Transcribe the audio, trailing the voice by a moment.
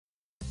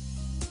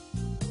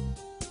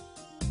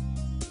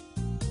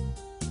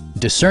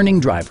Discerning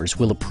drivers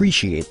will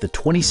appreciate the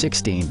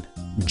 2016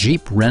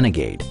 Jeep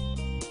Renegade.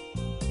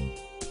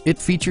 It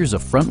features a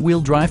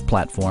front-wheel drive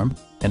platform,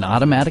 an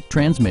automatic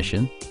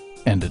transmission,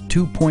 and a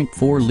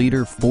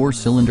 2.4-liter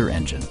four-cylinder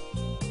engine.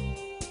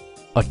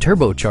 A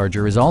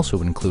turbocharger is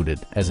also included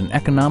as an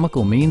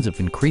economical means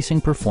of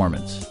increasing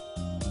performance.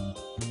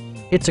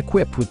 It's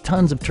equipped with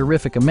tons of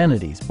terrific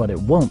amenities, but it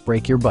won't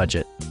break your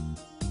budget,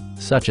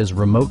 such as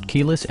remote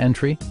keyless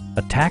entry,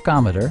 a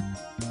tachometer,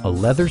 a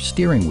leather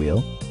steering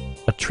wheel,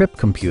 a trip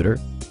computer,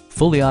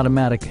 fully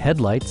automatic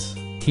headlights,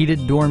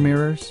 heated door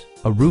mirrors,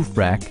 a roof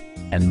rack,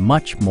 and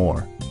much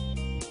more.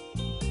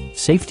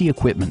 Safety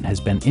equipment has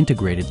been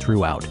integrated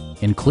throughout,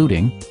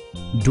 including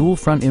dual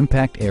front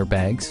impact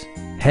airbags,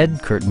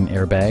 head curtain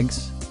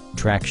airbags,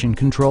 traction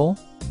control,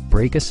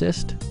 brake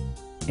assist,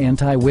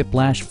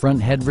 anti-whiplash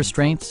front head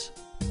restraints,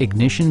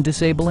 ignition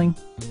disabling,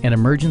 an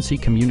emergency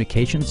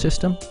communication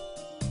system,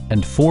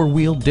 and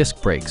four-wheel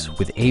disc brakes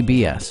with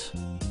ABS.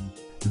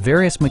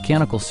 Various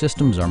mechanical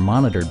systems are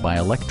monitored by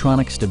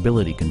electronic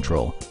stability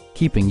control,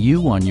 keeping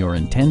you on your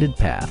intended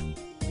path.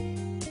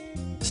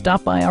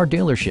 Stop by our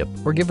dealership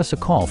or give us a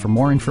call for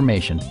more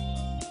information.